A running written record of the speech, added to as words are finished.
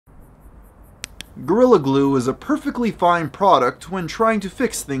Gorilla Glue is a perfectly fine product when trying to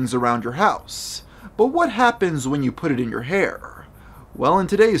fix things around your house. But what happens when you put it in your hair? Well, in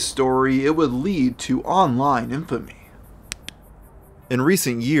today's story, it would lead to online infamy. In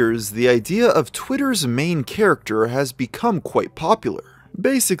recent years, the idea of Twitter's main character has become quite popular.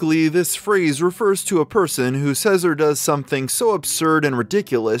 Basically, this phrase refers to a person who says or does something so absurd and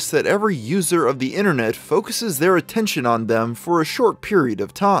ridiculous that every user of the internet focuses their attention on them for a short period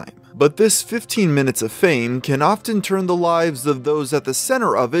of time. But this 15 minutes of fame can often turn the lives of those at the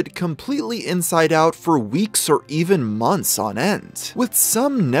center of it completely inside out for weeks or even months on end, with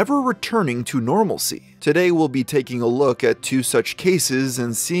some never returning to normalcy. Today we'll be taking a look at two such cases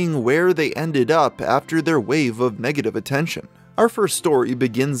and seeing where they ended up after their wave of negative attention. Our first story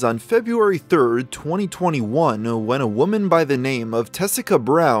begins on February 3rd, 2021, when a woman by the name of Tessica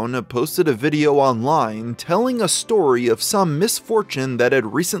Brown posted a video online telling a story of some misfortune that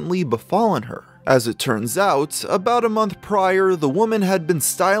had recently befallen her. As it turns out, about a month prior, the woman had been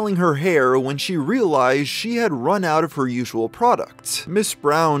styling her hair when she realized she had run out of her usual product. Miss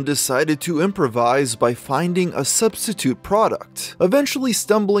Brown decided to improvise by finding a substitute product, eventually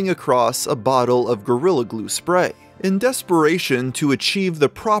stumbling across a bottle of Gorilla Glue spray. In desperation to achieve the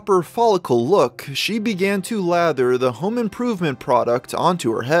proper follicle look, she began to lather the home improvement product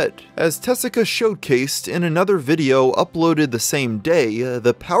onto her head. As Tessica showcased in another video uploaded the same day,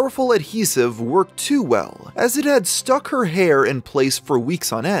 the powerful adhesive worked too well, as it had stuck her hair in place for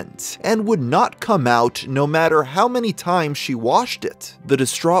weeks on end, and would not come out no matter how many times she washed it. The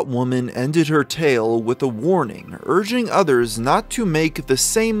distraught woman ended her tale with a warning, urging others not to make the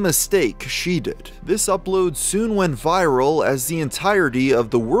same mistake she did. This upload soon went viral as the entirety of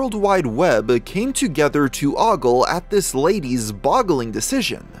the World Wide Web came together to ogle at this lady's boggling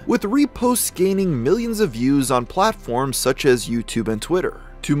decision, with reposts gaining millions of views on platforms such as YouTube and Twitter.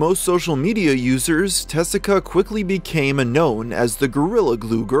 To most social media users, Tessica quickly became known as the Gorilla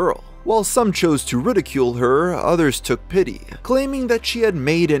Glue Girl. While some chose to ridicule her, others took pity, claiming that she had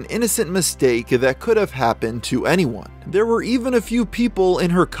made an innocent mistake that could have happened to anyone. There were even a few people in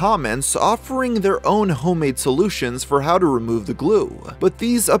her comments offering their own homemade solutions for how to remove the glue, but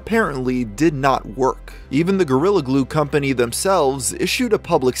these apparently did not work. Even the Gorilla Glue company themselves issued a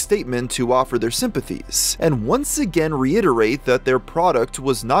public statement to offer their sympathies, and once again reiterate that their product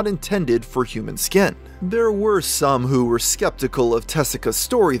was not intended for human skin. There were some who were skeptical of Tessica's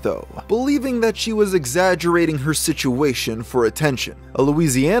story though, believing that she was exaggerating her situation for attention. A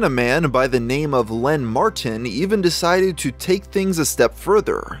Louisiana man by the name of Len Martin even decided to take things a step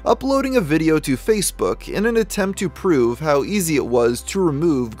further, uploading a video to Facebook in an attempt to prove how easy it was to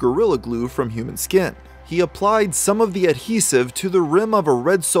remove Gorilla Glue from human skin. He applied some of the adhesive to the rim of a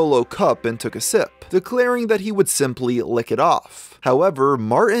red Solo cup and took a sip, declaring that he would simply lick it off. However,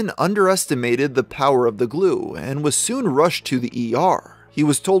 Martin underestimated the power of the glue and was soon rushed to the ER. He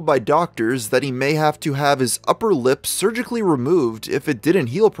was told by doctors that he may have to have his upper lip surgically removed if it didn't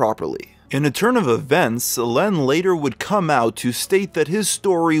heal properly. In a turn of events, Len later would come out to state that his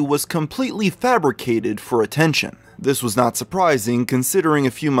story was completely fabricated for attention. This was not surprising, considering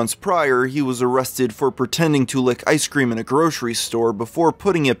a few months prior he was arrested for pretending to lick ice cream in a grocery store before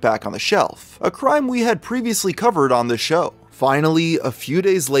putting it back on the shelf, a crime we had previously covered on the show. Finally, a few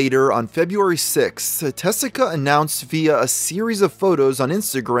days later, on February 6th, Tessica announced via a series of photos on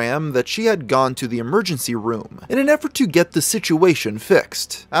Instagram that she had gone to the emergency room in an effort to get the situation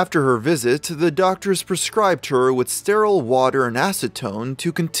fixed. After her visit, the doctors prescribed her with sterile water and acetone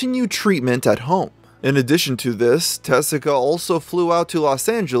to continue treatment at home. In addition to this, Tessica also flew out to Los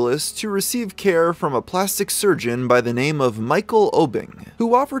Angeles to receive care from a plastic surgeon by the name of Michael Obing,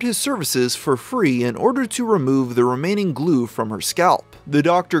 who offered his services for free in order to remove the remaining glue from her scalp. The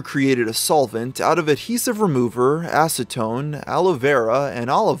doctor created a solvent out of adhesive remover, acetone, aloe vera, and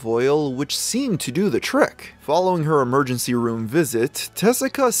olive oil, which seemed to do the trick. Following her emergency room visit,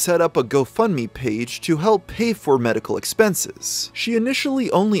 Tessica set up a GoFundMe page to help pay for medical expenses. She initially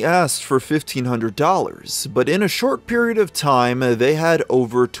only asked for $1,500, but in a short period of time, they had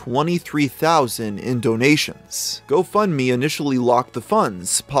over $23,000 in donations. GoFundMe initially locked the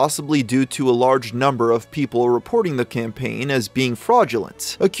funds, possibly due to a large number of people reporting the campaign as being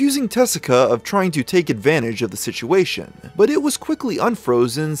fraudulent, accusing Tessica of trying to take advantage of the situation, but it was quickly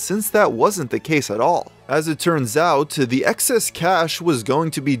unfrozen since that wasn't the case at all. As it turns out, the excess cash was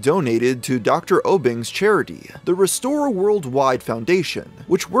going to be donated to Dr. Obing's charity, the Restore Worldwide Foundation,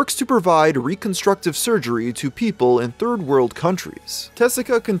 which works to provide reconstructive surgery to people in third world countries.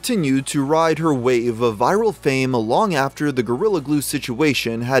 Tessica continued to ride her wave of viral fame long after the Gorilla Glue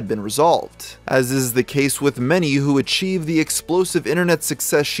situation had been resolved. As is the case with many who achieve the explosive internet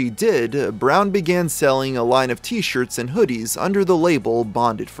success she did, Brown began selling a line of t-shirts and hoodies under the label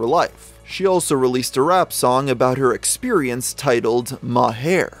Bonded for Life. She also released a rap song about her experience titled "My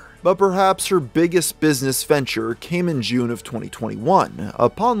Hair." But perhaps her biggest business venture came in June of 2021,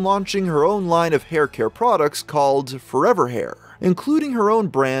 upon launching her own line of hair care products called Forever Hair, including her own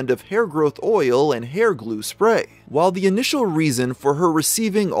brand of hair growth oil and hair glue spray. While the initial reason for her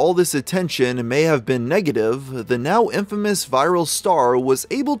receiving all this attention may have been negative, the now infamous viral star was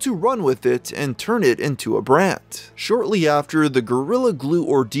able to run with it and turn it into a brand. Shortly after the Gorilla Glue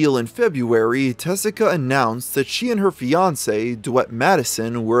ordeal in February, Tessica announced that she and her fiancé, Duet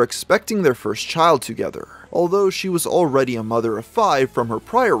Madison, were expecting their first child together, although she was already a mother of 5 from her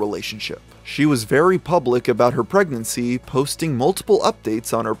prior relationship. She was very public about her pregnancy, posting multiple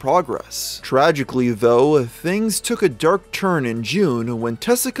updates on her progress. Tragically though, things took a dark turn in June when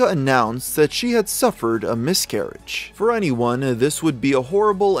Tessica announced that she had suffered a miscarriage. For anyone, this would be a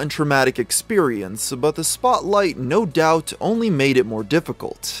horrible and traumatic experience, but the spotlight no doubt only made it more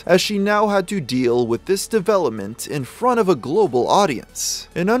difficult, as she now had to deal with this development in front of a global audience.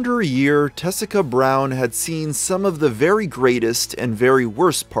 In under a year, Tessica Brown had seen some of the very greatest and very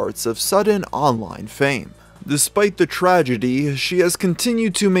worst parts of sudden online fame. Despite the tragedy, she has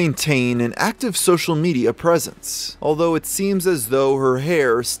continued to maintain an active social media presence, although it seems as though her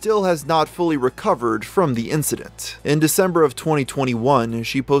hair still has not fully recovered from the incident. In December of 2021,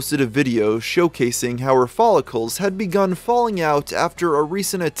 she posted a video showcasing how her follicles had begun falling out after a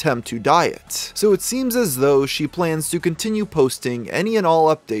recent attempt to diet, so it seems as though she plans to continue posting any and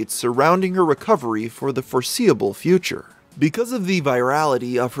all updates surrounding her recovery for the foreseeable future. Because of the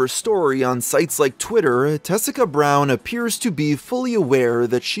virality of her story on sites like Twitter, Tessica Brown appears to be fully aware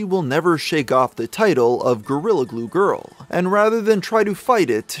that she will never shake off the title of Gorilla Glue Girl, and rather than try to fight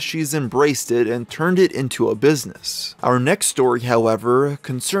it, she's embraced it and turned it into a business. Our next story, however,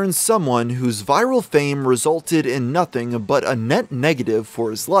 concerns someone whose viral fame resulted in nothing but a net negative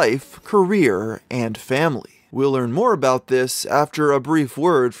for his life, career, and family. We'll learn more about this after a brief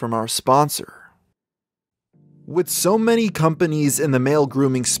word from our sponsor. With so many companies in the male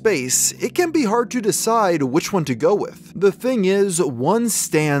grooming space, it can be hard to decide which one to go with. The thing is, one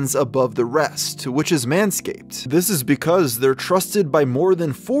stands above the rest, which is Manscaped. This is because they're trusted by more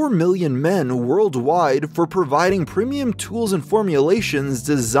than 4 million men worldwide for providing premium tools and formulations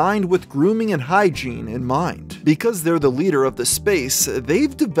designed with grooming and hygiene in mind. Because they're the leader of the space,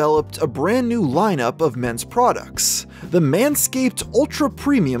 they've developed a brand new lineup of men's products, the Manscaped Ultra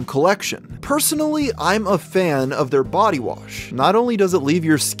Premium Collection. Personally, I'm a fan of their body wash. Not only does it leave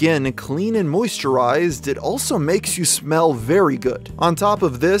your skin clean and moisturized, it also makes you smell very good. On top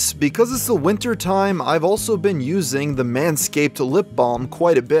of this, because it's the winter time, I've also been using the Manscaped lip balm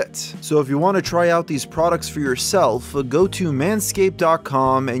quite a bit. So if you want to try out these products for yourself, go to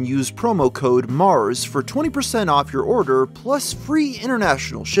manscaped.com and use promo code MARS for 20% off your order plus free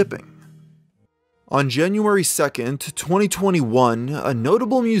international shipping. On January 2nd, 2021, a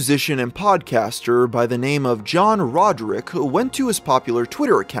notable musician and podcaster by the name of John Roderick went to his popular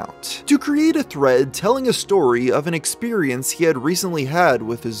Twitter account to create a thread telling a story of an experience he had recently had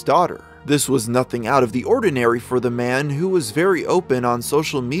with his daughter. This was nothing out of the ordinary for the man, who was very open on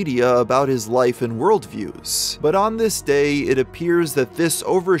social media about his life and worldviews. But on this day, it appears that this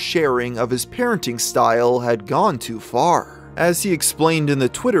oversharing of his parenting style had gone too far. As he explained in the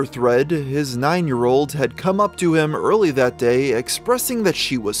Twitter thread, his 9-year-old had come up to him early that day expressing that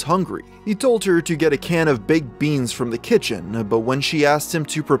she was hungry. He told her to get a can of baked beans from the kitchen, but when she asked him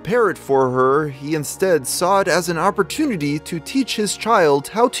to prepare it for her, he instead saw it as an opportunity to teach his child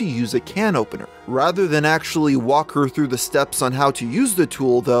how to use a can opener. Rather than actually walk her through the steps on how to use the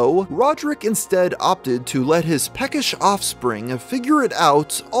tool though, Roderick instead opted to let his peckish offspring figure it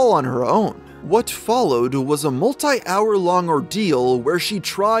out all on her own. What followed was a multi-hour-long ordeal where she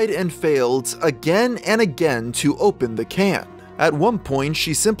tried and failed again and again to open the can. At one point,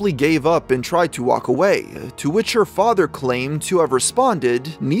 she simply gave up and tried to walk away, to which her father claimed to have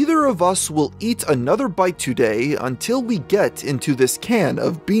responded, "Neither of us will eat another bite today until we get into this can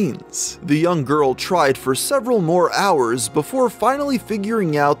of beans." The young girl tried for several more hours before finally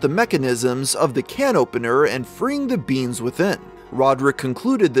figuring out the mechanisms of the can opener and freeing the beans within. Roderick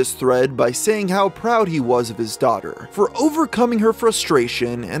concluded this thread by saying how proud he was of his daughter for overcoming her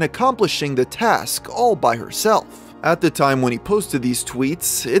frustration and accomplishing the task all by herself. At the time when he posted these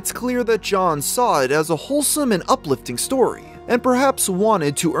tweets, it's clear that John saw it as a wholesome and uplifting story, and perhaps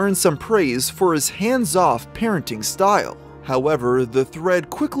wanted to earn some praise for his hands-off parenting style. However, the thread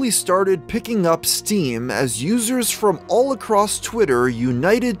quickly started picking up steam as users from all across Twitter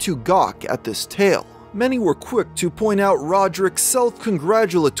united to gawk at this tale. Many were quick to point out Roderick's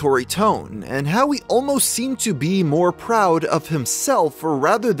self-congratulatory tone and how he almost seemed to be more proud of himself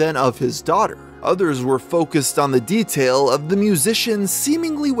rather than of his daughter. Others were focused on the detail of the musician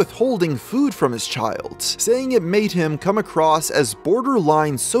seemingly withholding food from his child, saying it made him come across as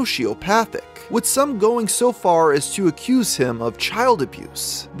borderline sociopathic, with some going so far as to accuse him of child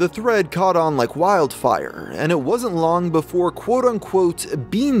abuse. The thread caught on like wildfire, and it wasn't long before quote-unquote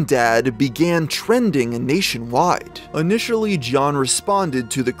Bean Dad began trending nationwide. Initially, John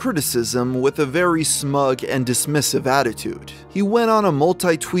responded to the criticism with a very smug and dismissive attitude. He went on a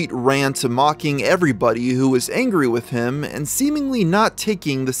multi-tweet rant mocking everybody who was angry with him and seemingly not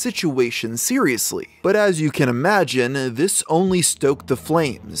taking the situation seriously. But as you can imagine, this only stoked the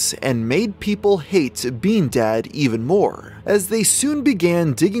flames and made people hate Bean Dad even more, as they soon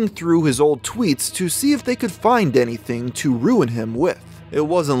began digging through his old tweets to see if they could find anything to ruin him with. It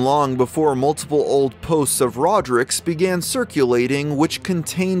wasn't long before multiple old posts of Roderick's began circulating which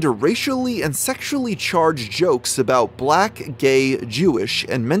contained racially and sexually charged jokes about black, gay, Jewish,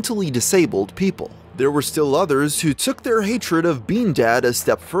 and mentally disabled people. There were still others who took their hatred of Bean Dad a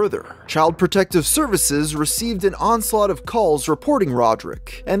step further. Child Protective Services received an onslaught of calls reporting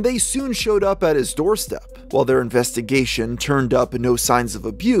Roderick, and they soon showed up at his doorstep. While their investigation turned up no signs of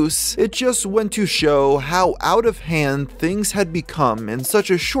abuse, it just went to show how out of hand things had become in such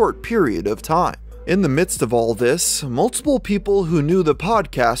a short period of time. In the midst of all this, multiple people who knew the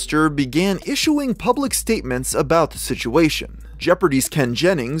podcaster began issuing public statements about the situation. Jeopardy's Ken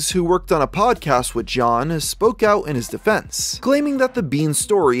Jennings, who worked on a podcast with John, spoke out in his defense, claiming that the Bean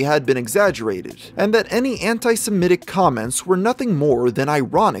story had been exaggerated, and that any anti-Semitic comments were nothing more than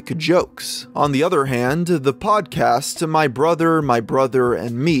ironic jokes. On the other hand, the podcast My Brother,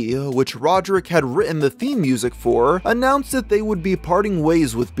 and Me, which Roderick had written the theme music for, announced that they would be parting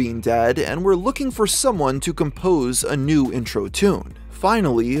ways with Bean Dad and were looking for someone to compose a new intro tune.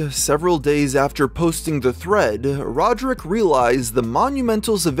 Finally, several days after posting the thread, Roderick realized the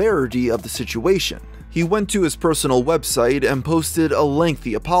monumental severity of the situation. He went to his personal website and posted a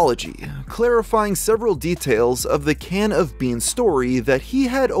lengthy apology, clarifying several details of the Can of Beans story that he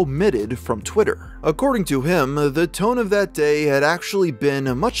had omitted from Twitter. According to him, the tone of that day had actually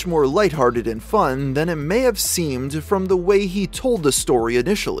been much more lighthearted and fun than it may have seemed from the way he told the story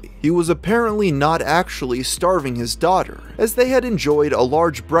initially. He was apparently not actually starving his daughter, as they had enjoyed a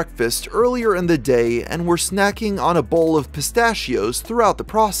large breakfast earlier in the day and were snacking on a bowl of pistachios throughout the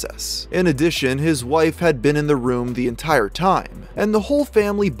process. In addition, his wife had been in the room the entire time, and the whole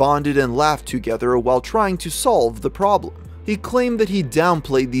family bonded and laughed together while trying to solve the problem. He claimed that he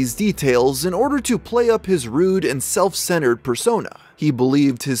downplayed these details in order to play up his rude and self-centered persona. He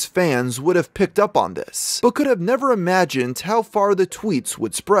believed his fans would have picked up on this, but could have never imagined how far the tweets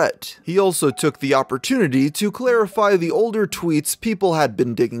would spread. He also took the opportunity to clarify the older tweets people had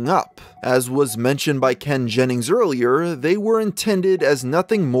been digging up. As was mentioned by Ken Jennings earlier, they were intended as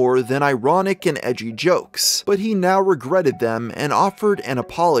nothing more than ironic and edgy jokes, but he now regretted them and offered an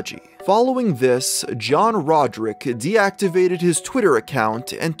apology. Following this, John Roderick deactivated his Twitter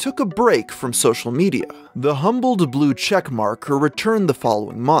account and took a break from social media. The humbled blue checkmark returned the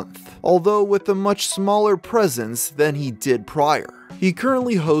following month, although with a much smaller presence than he did prior. He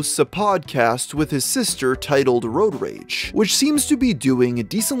currently hosts a podcast with his sister titled Road Rage, which seems to be doing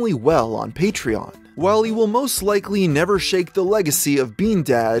decently well on Patreon. While he will most likely never shake the legacy of Bean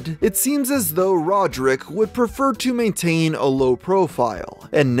Dad, it seems as though Roderick would prefer to maintain a low profile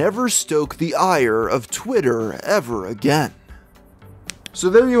and never stoke the ire of Twitter ever again. So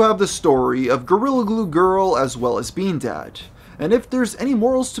there you have the story of Gorilla Glue Girl as well as Bean Dad. And if there's any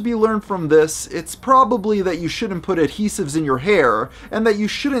morals to be learned from this, it's probably that you shouldn't put adhesives in your hair and that you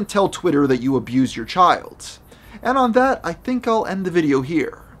shouldn't tell Twitter that you abuse your child. And on that, I think I'll end the video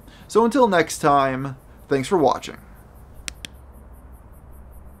here. So until next time, thanks for watching.